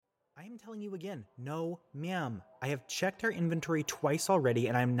I'm telling you again, no, ma'am. I have checked our inventory twice already,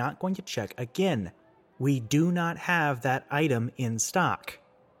 and I'm not going to check again. We do not have that item in stock.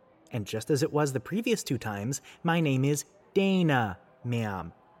 And just as it was the previous 2 times, my name is Dana,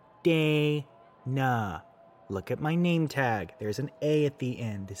 ma'am. Dana. Look at my name tag. There's an A at the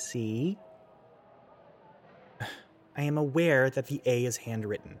end, see? I am aware that the A is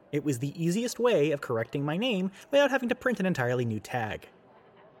handwritten. It was the easiest way of correcting my name without having to print an entirely new tag.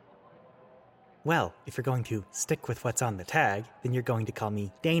 Well, if you're going to stick with what's on the tag, then you're going to call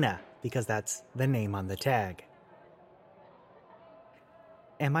me Dana, because that's the name on the tag.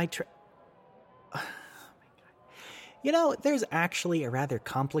 Am I Oh my God. You know, there's actually a rather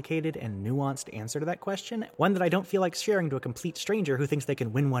complicated and nuanced answer to that question, one that I don't feel like sharing to a complete stranger who thinks they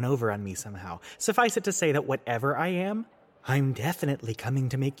can win one over on me somehow. Suffice it to say that whatever I am, I'm definitely coming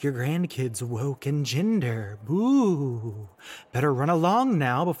to make your grandkids woke and gender. Boo. Better run along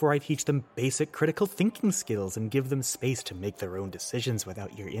now before I teach them basic critical thinking skills and give them space to make their own decisions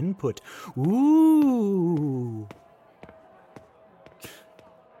without your input. Ooh.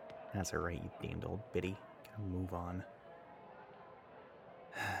 That's alright, you damned old biddy. Gotta move on.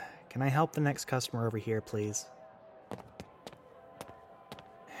 Can I help the next customer over here, please?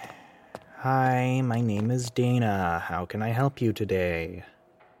 Hi, my name is Dana. How can I help you today?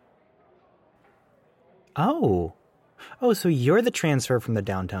 Oh, so you're the transfer from the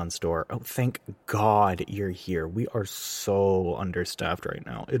downtown store. Oh, thank God you're here. We are so understaffed right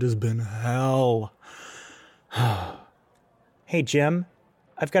now. It has been hell. Hey, Jim.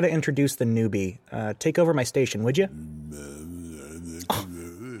 I've got to introduce the newbie. Take over my station, would you?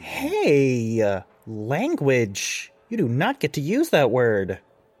 Oh, hey, language. You do not get to use that word.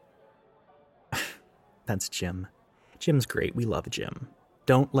 That's Jim. Jim's great. We love Jim.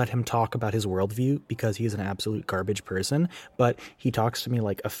 Don't let him talk about his worldview because he's an absolute garbage person, but he talks to me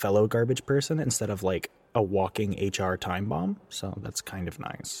like a fellow garbage person instead of like a walking HR time bomb, so that's kind of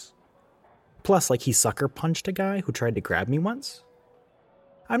nice. Plus, like, he sucker punched a guy who tried to grab me once.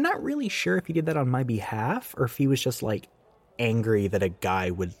 I'm not really sure if he did that on my behalf or if he was just like angry that a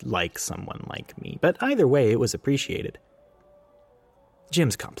guy would like someone like me, but either way, it was appreciated.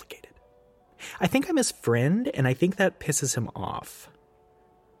 Jim's complicated. I think I'm his friend, and I think that pisses him off.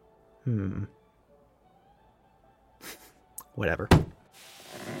 Whatever.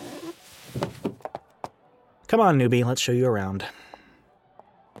 Come on, newbie, let's show you around.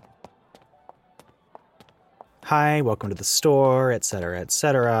 Hi, welcome to the store, etc.,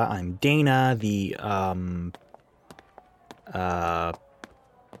 etc. I'm Dana, the,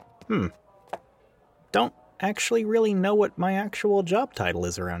 Don't actually really know what my actual job title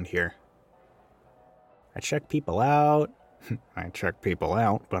is around here. I check people out.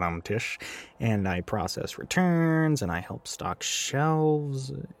 But I'm Tish. And I process returns, and I help stock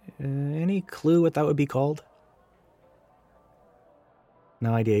shelves. Any clue what that would be called?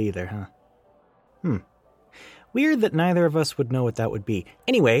 No idea either, huh? Weird that neither of us would know what that would be.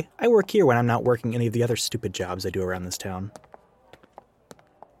 Anyway, I work here when I'm not working any of the other stupid jobs I do around this town.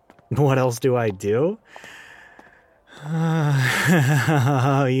 What else do I do?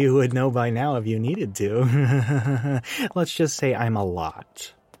 You would know by now if you needed to. Let's just say I'm a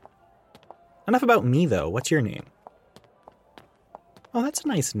lot. Enough about me, though. What's your name? Oh, that's a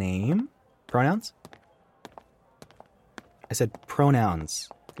nice name. Pronouns? I said pronouns.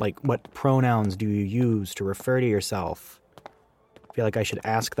 Like, what pronouns do you use to refer to yourself? I feel like I should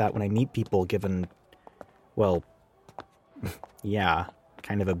ask that when I meet people, given, well, yeah,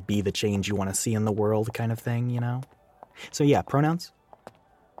 kind of a be the change you want to see in the world kind of thing, you know? So yeah, pronouns?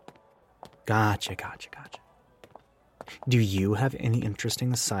 Gotcha. Do you have any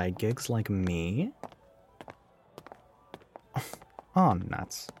interesting side gigs like me? Oh,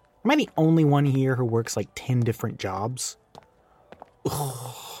 nuts. Am I the only one here who works like 10 different jobs?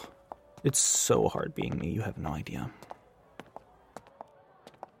 Ugh. It's so hard being me, you have no idea.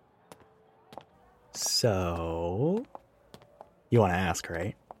 So, you want to ask,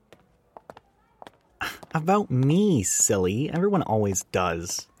 right? About me, silly. Everyone always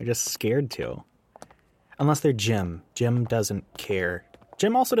does. They're just scared to. Unless they're Jim. Jim doesn't care.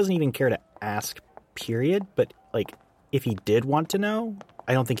 Jim also doesn't even care to ask, period. But, like, if he did want to know,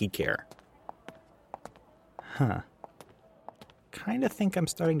 I don't think he'd care. Huh. Kind of think I'm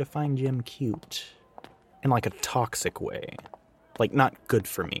starting to find Jim cute. In, like, a toxic way. Like, not good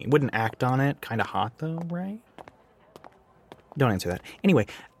for me. Wouldn't act on it. Kind of hot, though, right? Don't answer that. Anyway,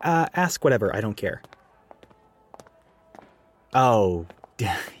 ask whatever. I don't care. Oh,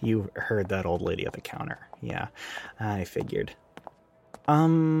 you heard that old lady at the counter. Yeah, I figured.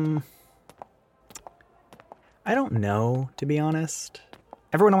 I don't know, to be honest.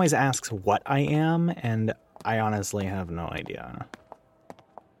 Everyone always asks what I am, and I honestly have no idea.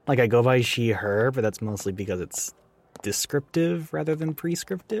 Like, I go by she, her, but that's mostly because it's descriptive rather than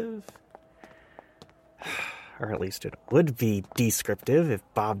prescriptive. Or at least it would be descriptive if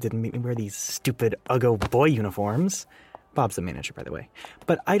Bob didn't make me wear these stupid Uggo boy uniforms. Bob's the manager, by the way.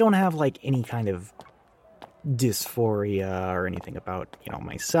 But I don't have, like, any kind of dysphoria or anything about,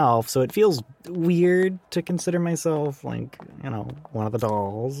 myself. So it feels weird to consider myself, like, one of the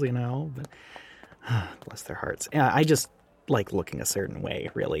dolls, But bless their hearts. Yeah, I just like looking a certain way,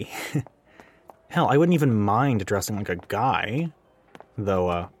 really. Hell, I wouldn't even mind dressing like a guy.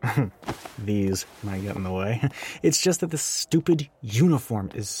 Though, these might get in the way. It's just that this stupid uniform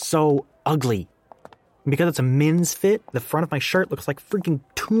is so ugly. Because it's a men's fit, the front of my shirt looks like freaking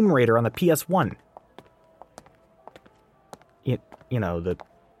Tomb Raider on the PS1.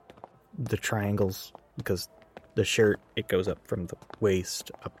 The triangles, because the shirt, it goes up from the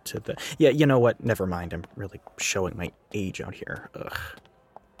waist up to the... Yeah, you know what? Never mind. I'm really showing my age out here. Ugh.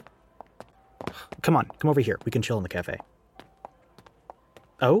 Come on, come over here. We can chill in the cafe.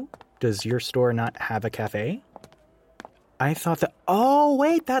 Oh? Does your store not have a cafe? I thought that... Oh,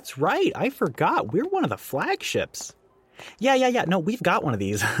 wait, that's right. I forgot. We're one of the flagships. Yeah. No, we've got one of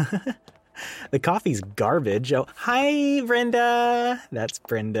these. The coffee's garbage. Oh, hi, Brenda. That's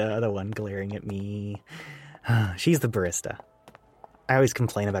Brenda, the one glaring at me. She's the barista. I always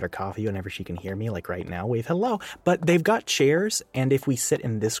complain about her coffee whenever she can hear me, like right now, wave hello. But they've got chairs, and if we sit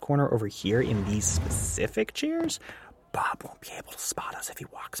in this corner over here in these specific chairs, Bob won't be able to spot us if he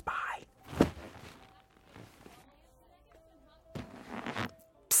walks by.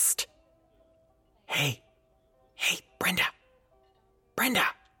 Psst. Hey, Brenda.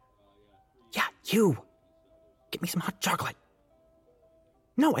 Yeah, you. Get me some hot chocolate.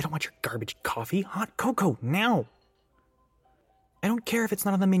 No, I don't want your garbage coffee. Hot cocoa, now. I don't care if it's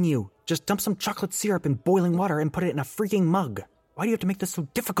not on the menu. Just dump some chocolate syrup in boiling water and put it in a freaking mug. Why do you have to make this so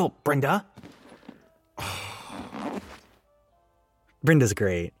difficult, Brenda? Brenda's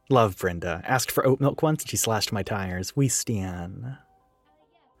great. Love Brenda. Asked for oat milk once and she slashed my tires. We stan.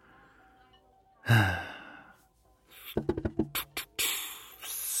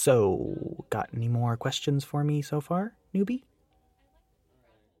 So, got any more questions for me so far, newbie?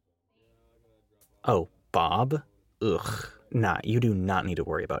 Oh, Bob? Ugh. Nah, you do not need to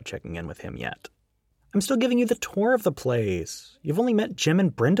worry about checking in with him yet. I'm still giving you the tour of the place. You've only met Jim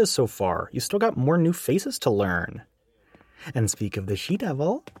and Brenda so far. You still got more new faces to learn. And speak of the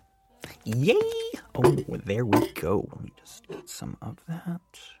she-devil. Yay! Oh, there we go. Let me just get some of that.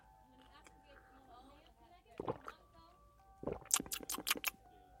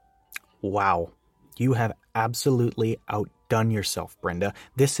 Wow. You have absolutely outdone yourself, Brenda.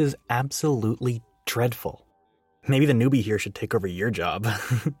 This is absolutely dreadful. Maybe the newbie here should take over your job.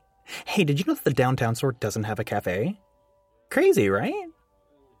 Hey, did you know that the downtown store doesn't have a cafe? Crazy, right?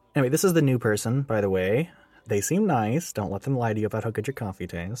 Anyway, this is the new person, by the way. They seem nice. Don't let them lie to you about how good your coffee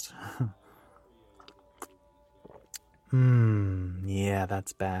tastes. Yeah,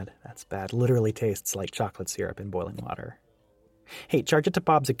 that's bad. That's bad. Literally tastes like chocolate syrup in boiling water. Hey, charge it to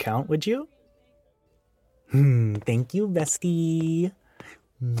Bob's account, would you? Thank you, bestie.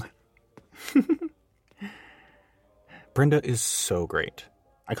 Brenda is so great.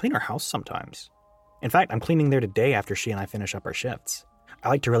 I clean her house sometimes. In fact, I'm cleaning there today after she and I finish up our shifts. I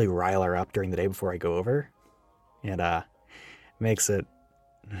like to really rile her up during the day before I go over. It makes it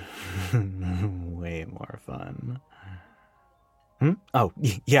way more fun. Oh,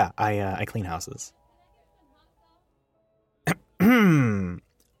 yeah, I clean houses.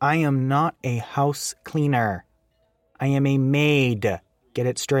 I am not a house cleaner. I am a maid. Get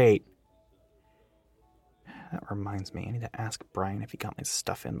it straight. That reminds me, I need to ask Brian if he got my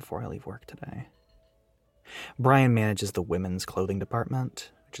stuff in before I leave work today. Brian manages the women's clothing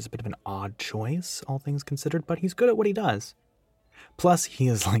department, which is a bit of an odd choice, all things considered, but he's good at what he does. Plus, he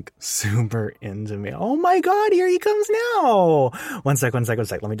is, like, super into me. Oh my god, here he comes now! One sec.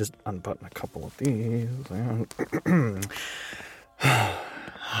 Let me just unbutton a couple of these.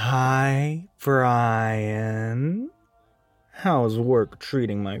 Hi, Brian. How's work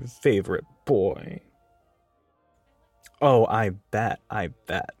treating my favorite boy? Oh, I bet.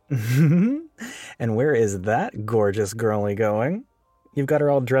 And where is that gorgeous girlie going? You've got her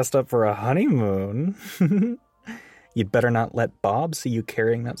all dressed up for a honeymoon. You'd better not let Bob see you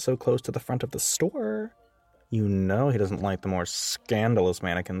carrying that so close to the front of the store. You know he doesn't like the more scandalous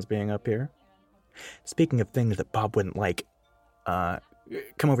mannequins being up here. Speaking of things that Bob wouldn't like,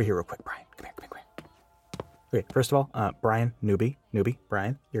 come over here real quick, Brian. Come here. Okay, first of all, Brian, newbie,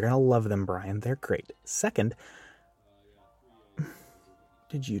 Brian. You're gonna love them, Brian. They're great. Second,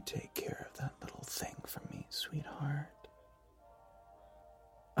 Did you take care of that little thing for me, sweetheart?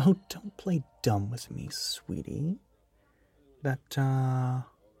 Oh, don't play dumb with me, sweetie. That,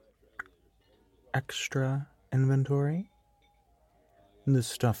 extra inventory? The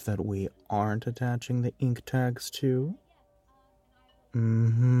stuff that we aren't attaching the ink tags to?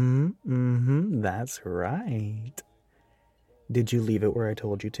 That's right. Did you leave it where I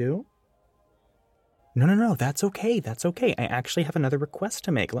told you to? No, that's okay. I actually have another request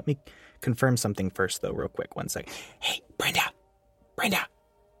to make. Let me confirm something first, though, real quick. 1 sec. Hey, Brenda!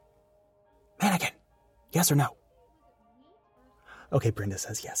 Mannequin! Yes or no? Okay, Brenda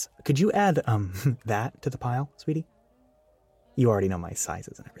says yes. Could you add, that to the pile, sweetie? You already know my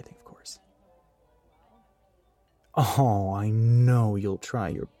sizes and everything, of course. Oh, I know you'll try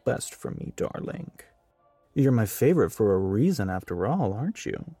your best for me, darling. You're my favorite for a reason, after all, aren't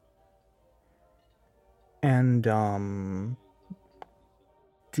you? And,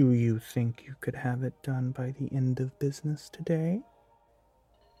 do you think you could have it done by the end of business today?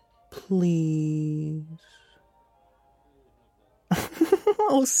 Please?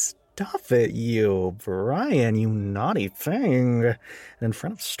 Oh, stop it, you, Brian, you naughty thing. In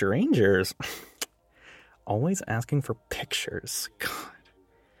front of strangers. Always asking for pictures. God.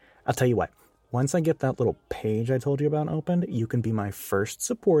 I'll tell you what. Once I get that little page I told you about opened, you can be my first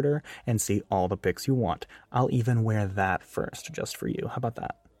supporter and see all the pics you want. I'll even wear that first, just for you. How about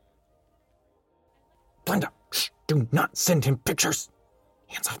that? Glenda, shh, do not send him pictures.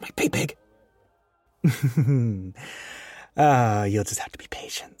 Hands off my pig. You'll just have to be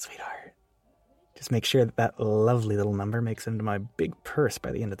patient, sweetheart. Just make sure that lovely little number makes it into my big purse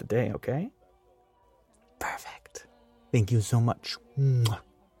by the end of the day, okay? Perfect. Thank you so much.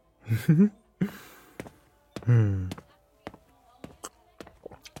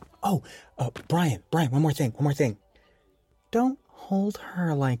 Oh, Brian, one more thing. Don't hold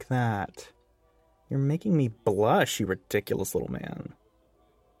her like that. You're making me blush, you ridiculous little man.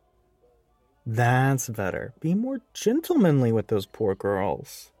 That's better. Be more gentlemanly with those poor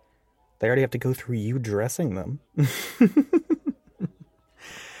girls. They already have to go through you dressing them.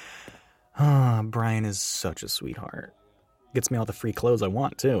 Brian is such a sweetheart. Gets me all the free clothes I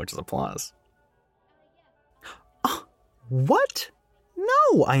want, too, which is a plus. What?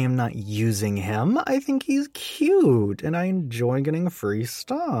 No, I am not using him. I think he's cute, and I enjoy getting free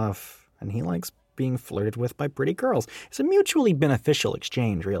stuff. And he likes being flirted with by pretty girls. It's a mutually beneficial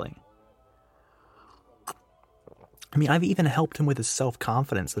exchange, really. I mean, I've even helped him with his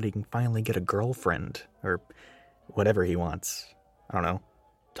self-confidence so that he can finally get a girlfriend, or whatever he wants. I don't know.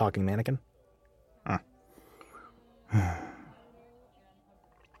 Talking mannequin?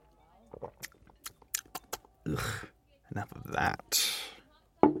 Ugh, enough of that.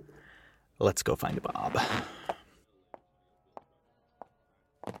 Let's go find Bob.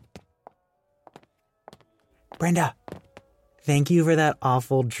 Brenda, thank you for that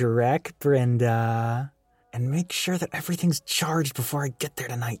awful direct, Brenda. And make sure that everything's charged before I get there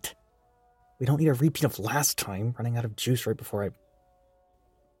tonight. We don't need a repeat of last time, running out of juice right before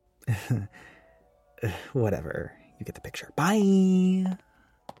I... Whatever. You get the picture. Bye!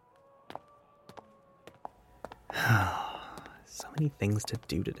 So many things to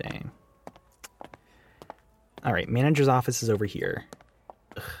do today. Alright, manager's office is over here.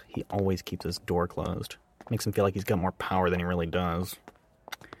 Ugh, he always keeps his door closed. Makes him feel like he's got more power than he really does.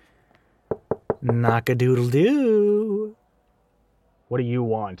 Knock-a-doodle-doo. What do you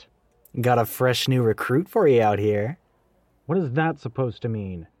want? Got a fresh new recruit for you out here. What is that supposed to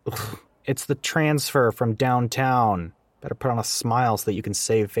mean? Ugh, it's the transfer from downtown. Better put on a smile so that you can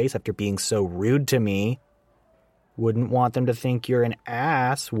save face after being so rude to me. Wouldn't want them to think you're an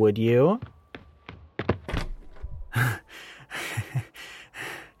ass, would you?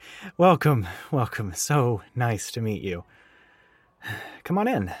 Welcome. So nice to meet you. Come on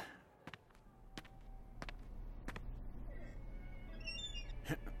in.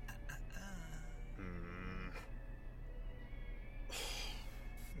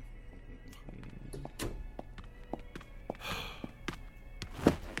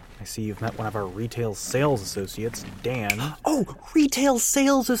 I see you've met one of our retail sales associates, Dan. Oh, retail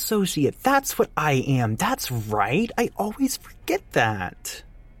sales associate. That's what I am. That's right. I always forget that.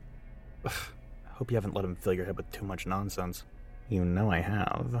 Ugh, I hope you haven't let him fill your head with too much nonsense. You know I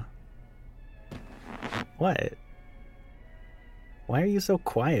have. What? Why are you so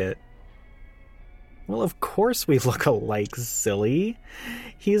quiet? Well, of course we look alike, silly.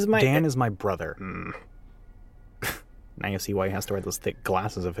 Dan is my brother. Now you see why he has to wear those thick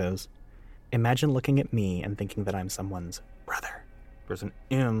glasses of his. Imagine looking at me and thinking that I'm someone's brother. There's an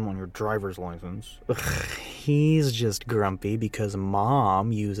M on your driver's license. He's just grumpy because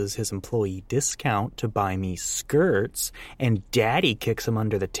Mom uses his employee discount to buy me skirts, and Daddy kicks him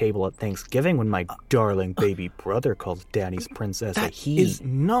under the table at Thanksgiving when my darling baby brother calls Daddy's princess a he. That is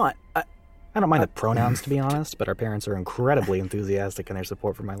not... I don't mind the pronouns, to be honest, but our parents are incredibly enthusiastic in their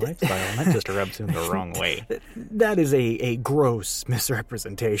support for my lifestyle, and that just rubs him the wrong way. That is a gross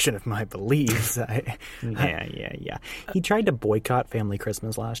misrepresentation of my beliefs. Yeah. He tried to boycott family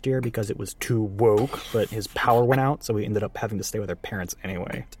Christmas last year because it was too woke, but his power went out, so we ended up having to stay with our parents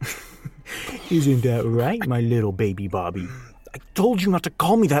anyway. Isn't that right, my little baby Bobby? I told you not to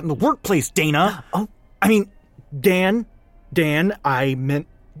call me that in the workplace, Dana. Oh, I mean, Dan, I meant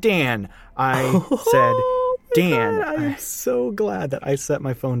Dan. I said Dan. God, I'm so glad that I set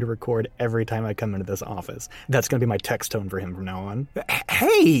my phone to record every time I come into this office. That's going to be my text tone for him from now on.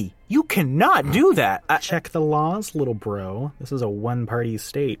 Hey, you cannot do that. Check the laws, little bro. This is a one-party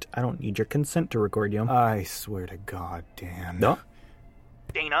state. I don't need your consent to record you. I swear to God, Dan. No?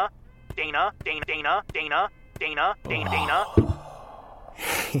 Dana.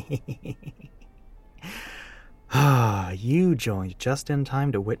 You joined just in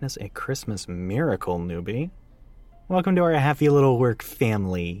time to witness a Christmas miracle, newbie. Welcome to our happy little work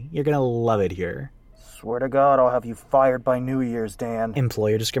family. You're gonna love it here. Swear to God, I'll have you fired by New Year's, Dan.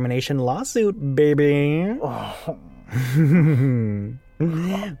 Employer discrimination lawsuit, baby. Oh.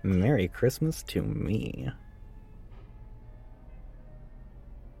 Merry Christmas to me.